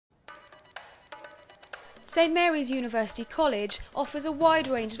St Mary's University College offers a wide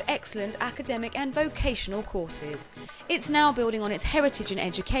range of excellent academic and vocational courses. It's now building on its heritage in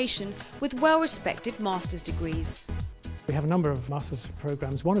education with well-respected master's degrees. We have a number of master's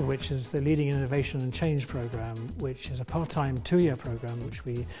programmes, one of which is the Leading Innovation and Change programme, which is a part-time 2-year programme which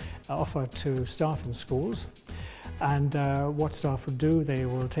we offer to staff in schools. And what staff will do, they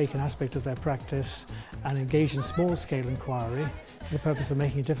will take an aspect of their practice and engage in small-scale inquiry for the purpose of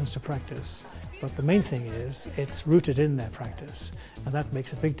making a difference to practice. But the main thing is, it's rooted in their practice, and that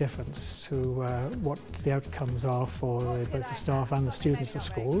makes a big difference to what the outcomes are for both the staff and the students of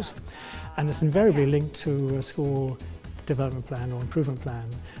schools. And it's invariably linked to a school development plan or improvement plan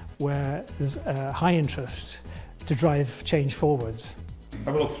where there's a high interest to drive change forwards.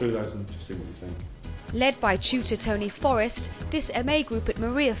 Have a look through those and just see what you think. Led by tutor Tony Forrest, this MA group at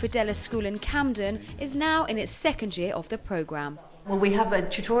Maria Fidelis School in Camden is now in its second year of the programme. Well, we have a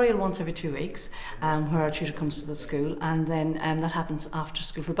tutorial once every 2 weeks where our tutor comes to the school, and then that happens after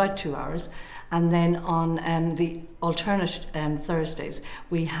school for about 2 hours. And then on the alternate Thursdays,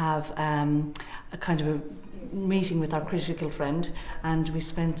 we have a kind of a meeting with our critical friend, and we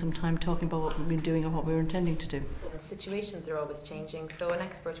spend some time talking about what we've been doing and what we were intending to do. The situations are always changing, so an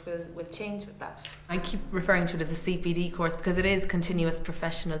expert will change with that. I keep referring to it as a CPD course because it is continuous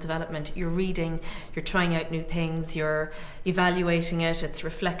professional development. You're reading, you're trying out new things, you're evaluating it, it's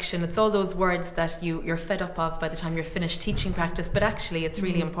reflection, it's all those words that you're fed up of by the time you're finished teaching practice, but actually it's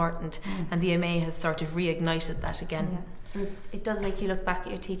really important, and the MA has sort of reignited that again. Yeah. And it does make you look back at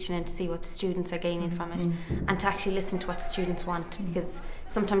your teaching and to see what the students are gaining from it, and to actually listen to what the students want, because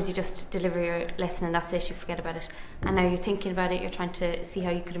sometimes you just deliver your lesson and that's it, you forget about it. And now you're thinking about it, you're trying to see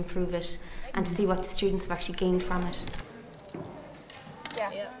how you could improve it and to see what the students have actually gained from it.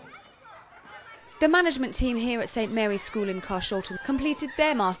 Yeah. The management team here at St Mary's School in Carshalton completed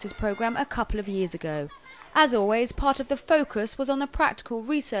their master's programme a couple of years ago. As always, part of the focus was on the practical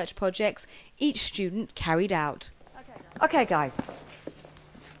research projects each student carried out. Okay guys,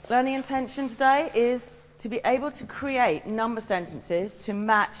 learning intention today is to be able to create number sentences to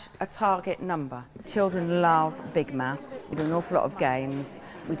match a target number. Children love big maths. We do an awful lot of games.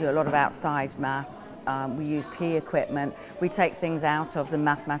 We do a lot of outside maths. We use PE equipment. We take things out of the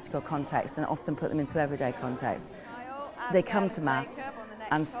mathematical context and often put them into everyday context. They come to maths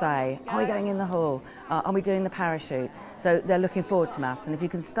and say, are we going in the hall? Are we doing the parachute? So they're looking forward to maths, and if you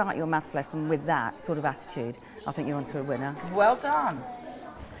can start your maths lesson with that sort of attitude, I think you're onto a winner. Well done.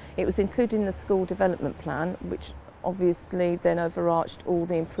 It was included in the school development plan, which obviously then overarched all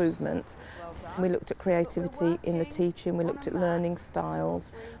the improvement. We looked at creativity in the teaching, we looked at learning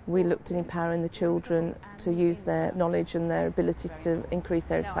styles, we looked at empowering the children to use their knowledge and their ability to increase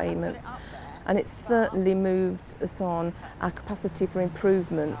their attainment. And it's certainly moved us on. Our capacity for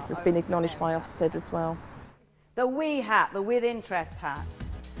improvement has been acknowledged by Ofsted as well. The we hat, the with interest hat.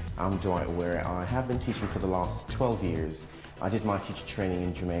 I'm Dwight Ware. I have been teaching for the last 12 years. I did my teacher training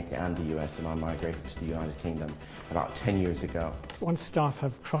in Jamaica and the US, and I migrated to the United Kingdom about 10 years ago. Once staff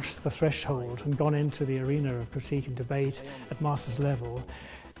have crossed the threshold and gone into the arena of critique and debate at master's level,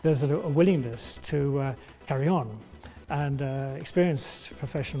 there's a willingness to carry on. And experienced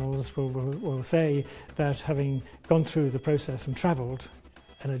professionals will say that having gone through the process and travelled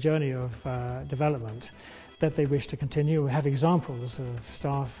in a journey of development, that they wish to continue. We have examples of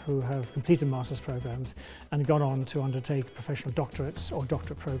staff who have completed master's programmes and gone on to undertake professional doctorates or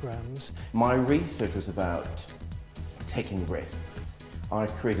doctorate programmes. My research was about taking risks. I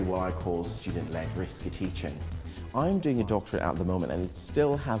created what I call student-led risky teaching. I'm doing a doctorate at the moment, and it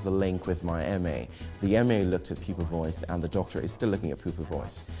still has a link with my MA. The MA looked at pupil voice and the doctorate is still looking at pupil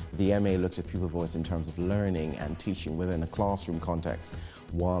voice. The MA looked at pupil voice in terms of learning and teaching within a classroom context,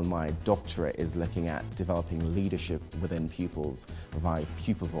 while my doctorate is looking at developing leadership within pupils via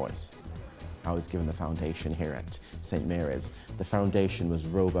pupil voice. I was given the foundation here at St Mary's. The foundation was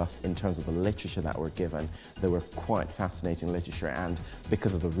robust in terms of the literature that were given. They were quite fascinating literature, and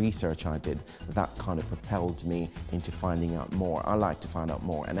because of the research I did, that kind of propelled me into finding out more. I like to find out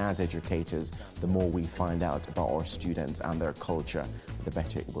more, and as educators, the more we find out about our students and their culture, the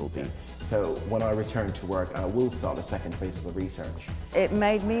better it will be. So when I return to work, I will start the second phase of the research. It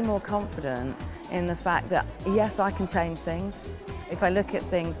made me more confident in the fact that, yes, I can change things. If I look at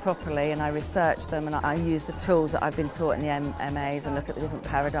things properly and I research them and I use the tools that I've been taught in the MAs and look at the different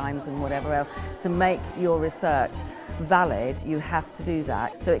paradigms and whatever else to make your research valid, you have to do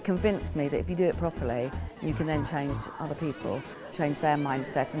that. So it convinced me that if you do it properly, you can then change other people, change their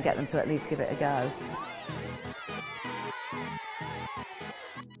mindset and get them to at least give it a go.